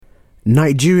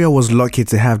Nigeria was lucky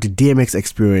to have the DMX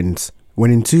experience when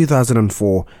in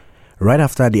 2004, right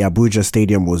after the Abuja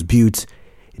Stadium was built,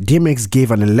 DMX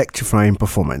gave an electrifying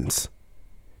performance.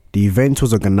 The event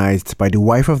was organized by the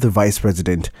wife of the Vice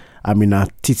President, Amina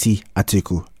Titi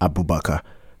Atiku Abubakar,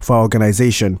 for our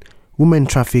organization, Women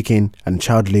Trafficking and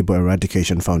Child Labour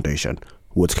Eradication Foundation,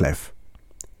 Woodcliff.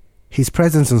 His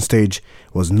presence on stage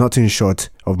was nothing short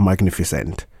of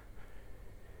magnificent.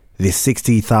 The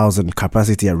 60,000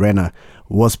 capacity arena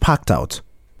was packed out.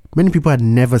 Many people had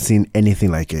never seen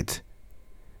anything like it.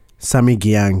 Sammy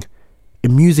Gyang, a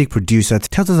music producer,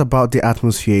 tells us about the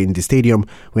atmosphere in the stadium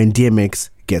when DMX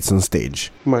gets on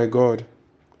stage. My God,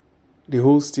 the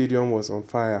whole stadium was on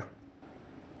fire.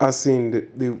 As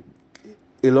in,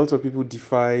 a lot of people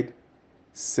defied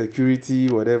security,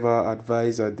 whatever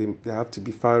advice that they have to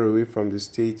be far away from the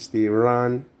stage. They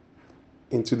ran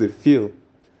into the field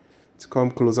to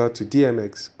come closer to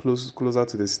DMX, closer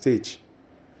to the stage.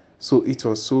 So it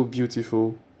was so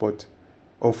beautiful, but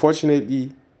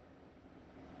unfortunately,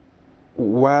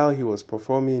 while he was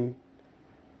performing,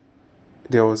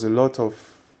 there was a lot of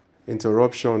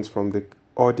interruptions from the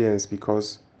audience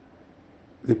because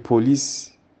the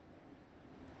police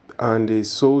and the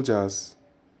soldiers,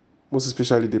 most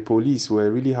especially the police, were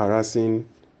really harassing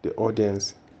the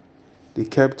audience. They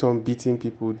kept on beating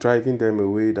people, driving them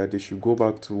away, that they should go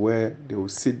back to where they would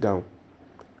sit down.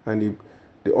 And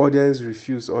the audience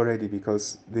refused already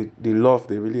because the love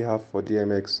they really have for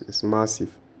DMX is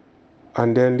massive.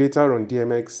 And then later on,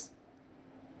 DMX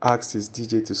asked his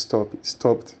DJ to stop. It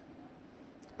stopped.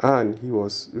 And he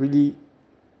was really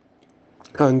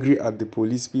angry at the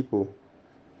police people,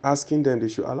 asking them they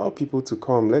should allow people to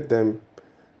come, let them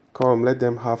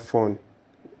have fun.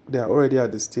 They are already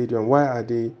at the stadium. Why are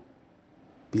they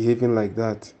behaving like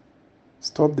that?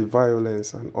 Stop the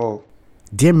violence and all.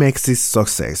 DMX's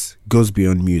success goes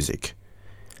beyond music.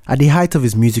 At the height of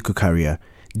his musical career,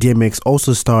 DMX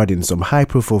also starred in some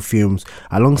high-profile films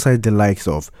alongside the likes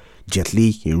of Jet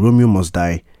Li in Romeo Must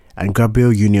Die and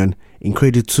Gabrielle Union in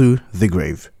Cradle to the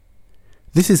Grave.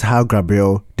 This is how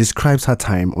Gabrielle describes her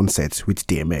time on set with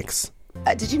DMX.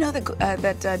 Did you know that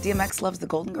DMX loves the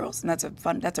Golden Girls? And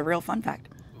that's a real fun fact.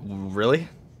 Really?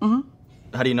 Mm-hmm.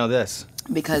 How do you know this?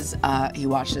 Because he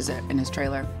watches it in his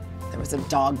trailer. There was a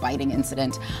dog biting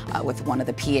incident with one of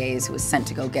the PAs who was sent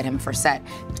to go get him for set.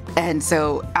 And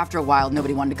so after a while,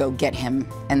 nobody wanted to go get him.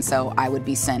 And so I would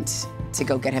be sent to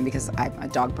go get him because I'm a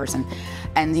dog person.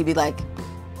 And he'd be like,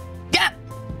 yeah,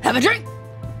 have a drink.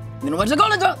 I'm gonna watch the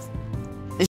Golden Girls.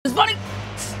 This is funny.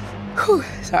 Whew,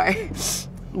 sorry.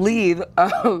 Leave.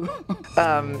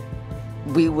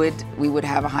 We would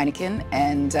have a Heineken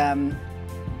and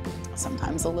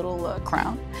sometimes a little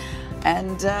Crown.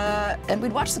 And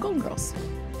we'd watch the Golden Girls,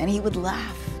 and he would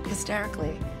laugh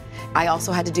hysterically. I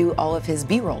also had to do all of his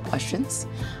B-roll questions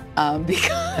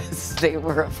because they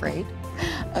were afraid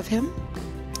of him.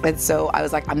 And so I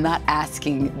was like, I'm not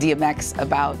asking DMX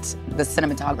about the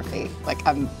cinematography. Like,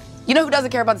 you know who doesn't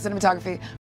care about the cinematography?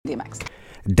 DMX.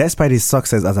 Despite his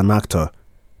success as an actor,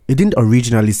 he didn't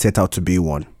originally set out to be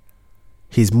one.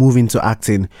 His move into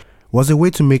acting was a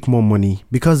way to make more money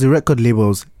because the record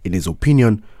labels, in his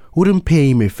opinion, wouldn't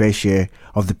pay him a fair share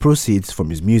of the proceeds from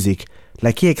his music,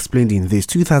 like he explained in this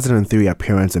 2003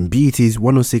 appearance on BET's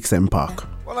 106 Park.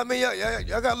 Well, I mean,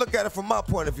 y'all gotta look at it from my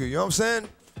point of view, you know what I'm saying?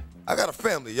 I got a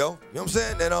family, yo, you know what I'm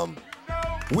saying? And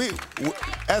we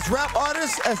as rap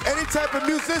artists, as any type of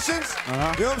musicians, you know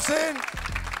what I'm saying?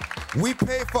 We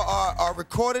pay for our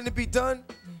recording to be done,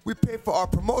 we pay for our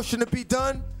promotion to be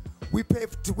done, we paid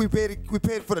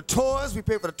for the tours, we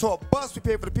paid for the tour bus, we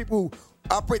paid for the people who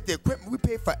operate the equipment, we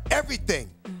pay for everything.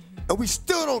 And we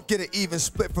still don't get an even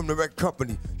split from the record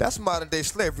company. That's modern day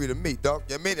slavery to me, dog.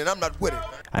 You know what I mean? And I'm not with it.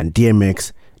 And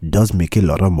DMX does make a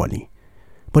lot of money.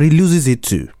 But he loses it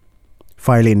too,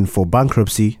 filing for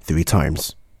bankruptcy 3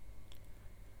 times.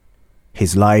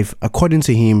 His life, according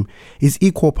to him, is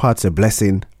equal parts a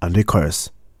blessing and a curse.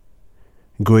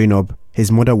 Growing up,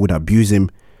 his mother would abuse him,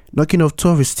 knocking off 2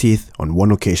 of his teeth on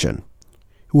one occasion.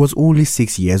 He was only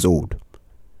 6 years old.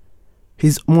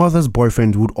 His mother's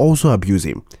boyfriend would also abuse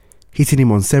him, hitting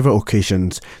him on several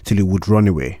occasions till he would run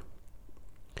away.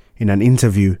 In an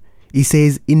interview, he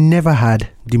says he never had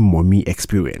the mommy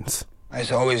experience. I used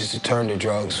to always turn to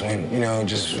drugs when,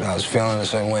 just I was feeling a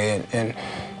certain way. And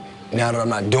now that I'm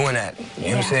not doing that, you know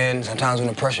what I'm saying? Sometimes when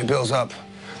the pressure builds up,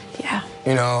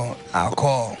 I'll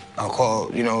call,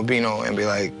 Bino and be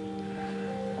like,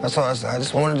 that's all I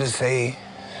just wanted to say,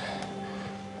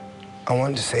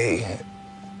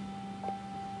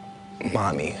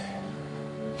 mommy.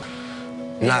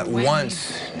 Not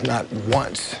once.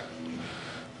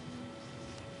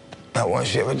 Not one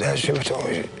she ever did. She ever told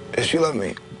me that she loved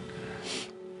me.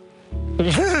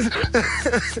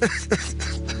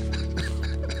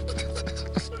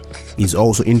 He's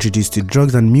also introduced to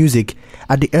drugs and music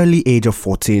at the early age of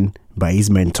 14 by his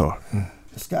mentor.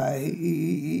 This guy,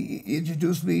 he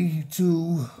introduced me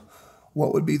to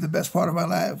what would be the best part of my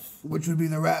life, which would be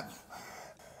the rap.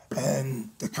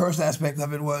 And the curse aspect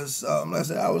of it was, like I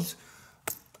said,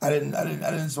 I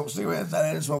didn't smoke cigarettes,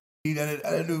 I didn't smoke weed, I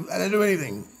didn't do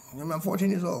anything. I'm 14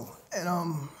 years old.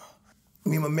 And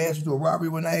me and my man went to a robbery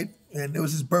one night, and it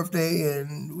was his birthday,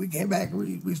 and we came back,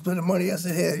 we split the money. I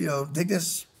said, here, take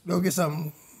this, go get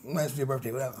something nice for your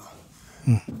birthday, whatever.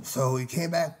 So he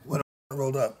came back with a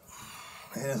rolled up.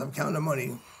 And as I'm counting the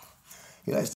money,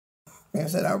 like I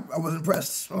said, I was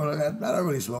impressed. I don't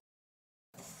really smoke.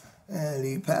 And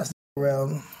he passed it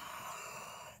around,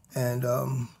 and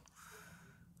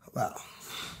wow.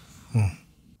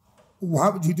 Why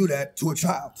would you do that to a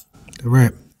child?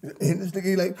 Right. And this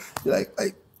nigga,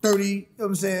 like 30, you know what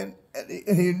I'm saying? And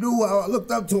he knew how I looked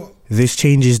up to him. This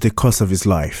changes the course of his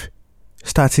life.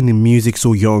 Starting in music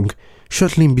so young,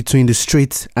 shuttling between the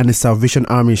streets and the Salvation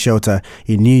Army shelter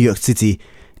in New York City,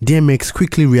 DMX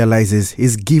quickly realizes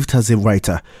his gift as a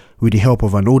writer with the help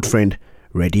of an old friend,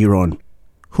 Reddy Ron,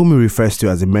 whom he refers to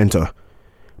as a mentor.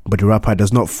 But the rapper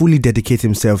does not fully dedicate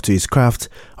himself to his craft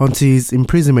until his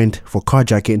imprisonment for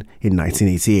carjacking in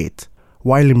 1988.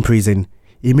 While in prison,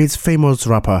 he meets famous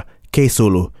rapper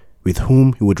K-Solo, with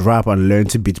whom he would rap and learn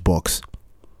to beatbox.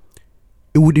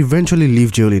 He would eventually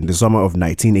leave jail in the summer of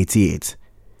 1988.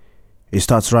 He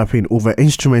starts rapping over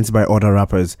instruments by other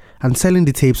rappers and selling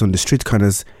the tapes on the street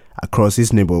corners across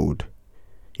his neighborhood.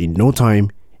 In no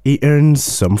time, he earns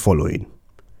some following.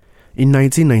 In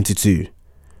 1992,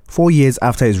 4 years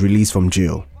after his release from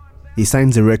jail, he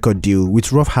signs a record deal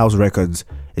with Rough House Records,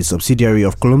 a subsidiary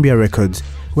of Columbia Records,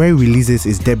 where he releases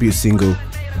his debut single,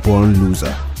 Born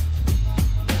Loser.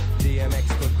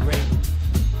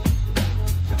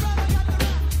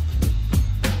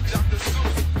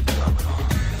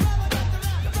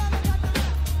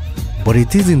 But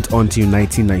it isn't until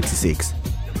 1996,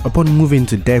 upon moving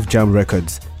to Def Jam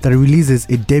Records, that he releases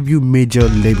a debut major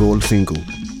label single.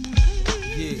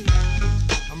 Yeah,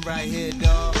 I'm right here,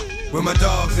 dog. Where my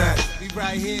dogs at? We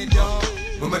right here, dog.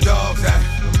 Where my dogs at?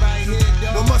 I'm right here,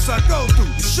 dog. What must I go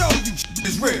through to show you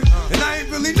is real? And I ain't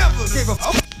really never gave a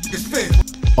fuck it's fair.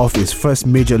 Off his first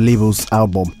major label's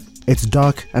album, It's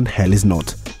Dark and Hell Is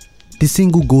Not. The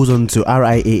single goes on to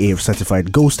RIAA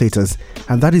certified gold status,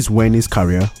 and that is when his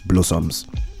career blossoms.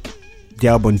 The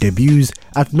album debuts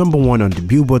at number 1 on the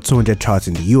Billboard 200 chart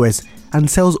in the US and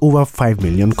sells over 5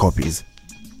 million copies.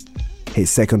 His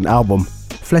second album,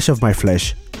 Flesh of My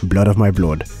Flesh, Blood of My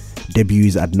Blood,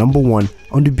 debuts at number 1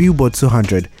 on the Billboard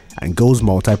 200 and goes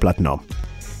multi-platinum.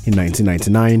 In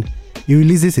 1999, he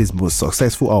releases his most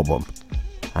successful album,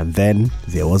 and then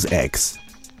there was X,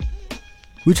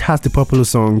 which has the popular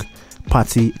song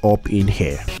Party Up in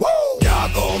Here.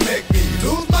 Y'all gon' make me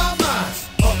lose my mind.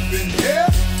 Up in here,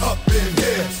 up in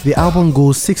here. The album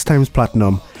goes 6 times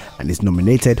platinum and is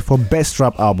nominated for Best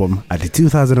Rap Album at the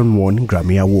 2001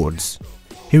 Grammy Awards.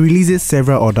 He releases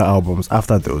several other albums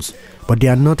after those, but they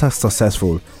are not as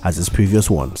successful as his previous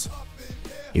ones.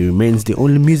 He remains the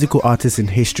only musical artist in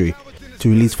history to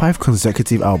release 5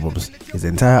 consecutive albums, his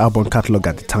entire album catalogue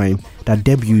at the time, that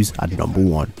debuts at number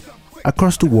 1.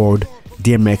 Across the world,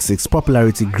 DMX's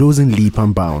popularity grows in leap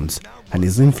and bounds, and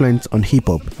his influence on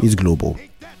hip-hop is global.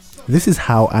 This is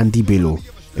how Andy Bello,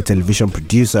 a television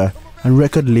producer and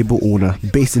record label owner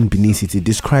based in Benin City,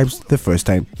 describes the first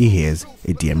time he hears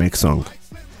a DMX song.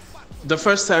 The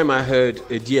first time I heard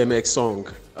a DMX song,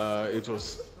 it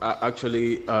was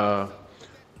actually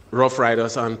Rough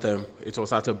Riders Anthem. It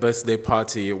was at a birthday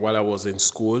party while I was in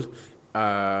school in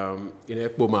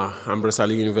Ekpoma,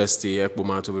 Ambrosali University,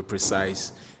 Ekpoma to be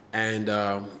precise. And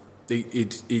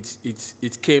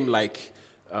it came like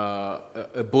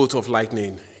a bolt of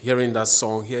lightning. Hearing that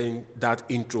song, hearing that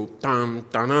intro, tam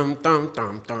tam tam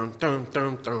tam tam tam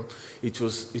tam tam. It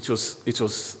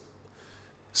was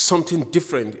something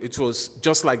different. It was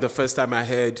just like the first time I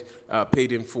heard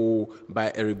Paid in Full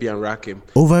by Arabian Rakim.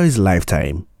 Over his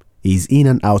lifetime, he is in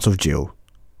and out of jail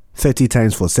 30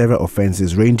 times for several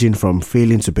offenses ranging from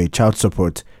failing to pay child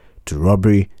support to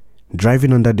robbery,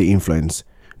 driving under the influence,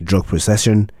 drug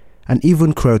possession, and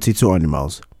even cruelty to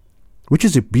animals, which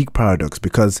is a big paradox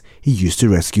because he used to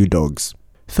rescue dogs.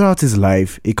 Throughout his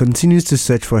life, he continues to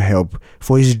search for help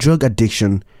for his drug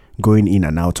addiction, going in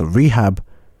and out of rehab.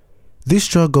 This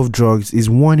drug of drugs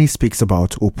is one he speaks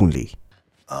about openly.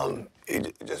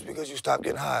 Just because you stop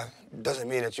getting high doesn't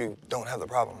mean that you don't have the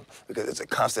problem, because it's a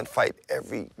constant fight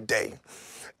every day.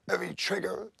 every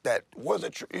trigger that was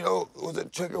a was a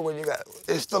trigger when you got,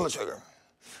 it's still a trigger.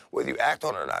 Whether you act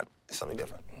on it or not, it's something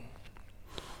different.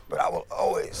 But I will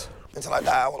always, until I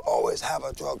die, I will always have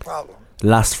a drug problem.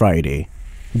 Last Friday,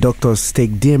 doctors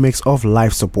take DMX off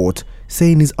life support,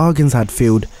 saying his organs had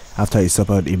failed after he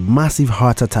suffered a massive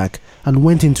heart attack and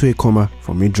went into a coma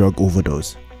from a drug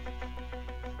overdose.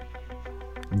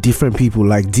 Different people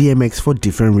like DMX for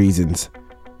different reasons.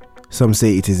 Some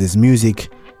say it is his music,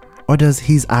 others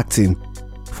his acting.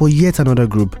 For yet another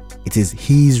group, it is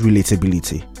his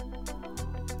relatability.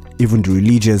 Even the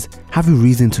religious have a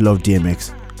reason to love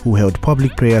DMX, who held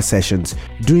public prayer sessions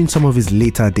during some of his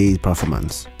later day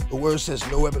performance. The word says,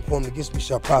 no weapon formed against me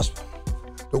shall prosper.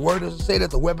 The word doesn't say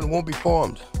that the weapon won't be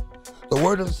formed. The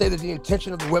word doesn't say that the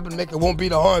intention of the weapon maker won't be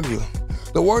to harm you.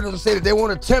 The word doesn't say that they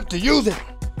won't attempt to use it.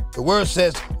 The word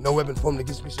says, no weapon formed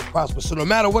against me shall prosper. So no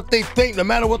matter what they think, no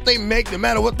matter what they make, no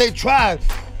matter what they try,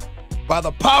 by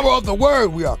the power of the word,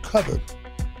 we are covered.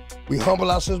 We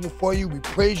humble ourselves before you. We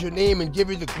praise your name and give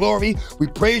you the glory. We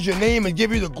praise your name and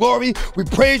give you the glory. We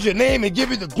praise your name and give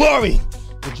you the glory.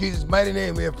 In Jesus' mighty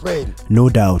name we have prayed. No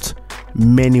doubt,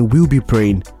 many will be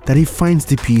praying that he finds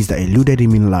the peace that eluded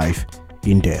him in life,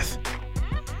 in death.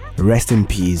 Rest in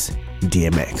peace,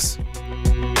 DMX.